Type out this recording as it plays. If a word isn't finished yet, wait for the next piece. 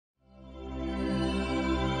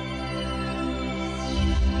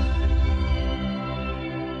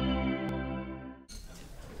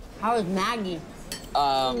How was Maggie?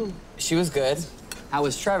 She was good. How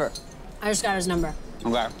was Trevor? I just got his number.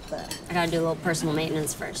 Okay. But I gotta do a little personal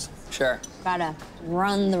maintenance first. Sure. Gotta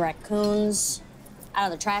run the raccoons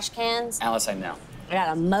out of the trash cans. Alice, I know. I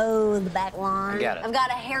gotta mow the back lawn. I get it. I've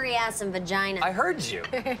got a hairy ass and vagina. I heard you.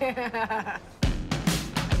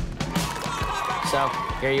 So,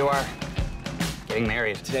 here you are, getting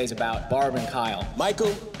married. Today's about Barb and Kyle.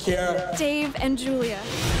 Michael, Kiara. Dave and Julia.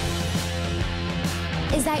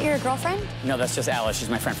 Is that your girlfriend? No, that's just Alice. She's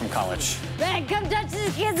my friend from college. Ben, come touch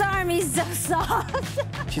this kid's arm. He's so soft.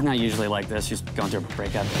 She's not usually like this. She's going through a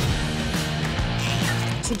breakup.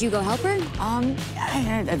 Should you go help her?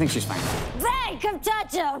 I think she's fine. Ben, come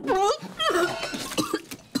touch him.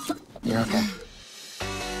 You're okay.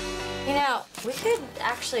 You know, we could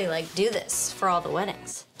actually, like, do this for all the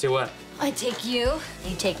weddings. Do what? I take you,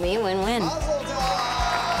 you take me, win-win.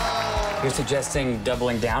 You're suggesting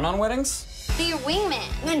doubling down on weddings? Be your wingman.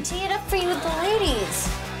 I'm gonna tee it up for you with the ladies.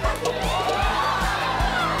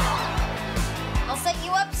 I'll set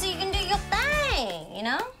you up so you can do your thing, you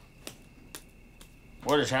know?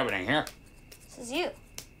 What is happening here? This is you.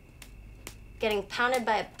 Getting pounded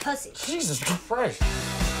by a pussy. Jesus Christ.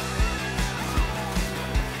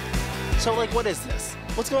 So, like, what is this?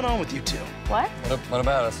 What's going on with you two? What? What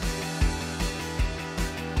about us?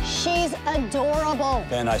 She's adorable.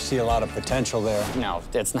 Ben, I see a lot of potential there. No,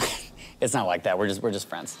 it's not. It's not like that. We're just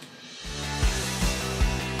friends.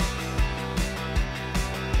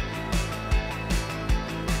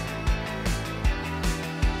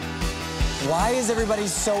 Why is everybody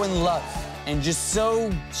so in love and just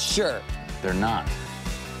so sure? They're not.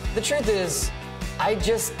 The truth is, I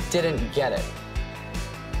just didn't get it.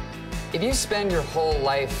 If you spend your whole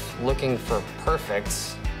life looking for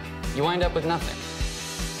perfect, you wind up with nothing.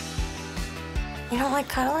 You don't like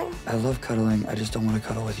cuddling? I love cuddling. I just don't want to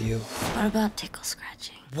cuddle with you. What about tickle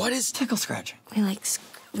scratching? What is tickle scratching?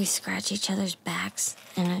 We scratch each other's backs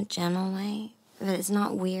in a gentle way, but it's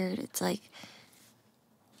not weird. It's like...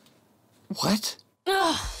 What?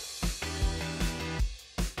 Ugh.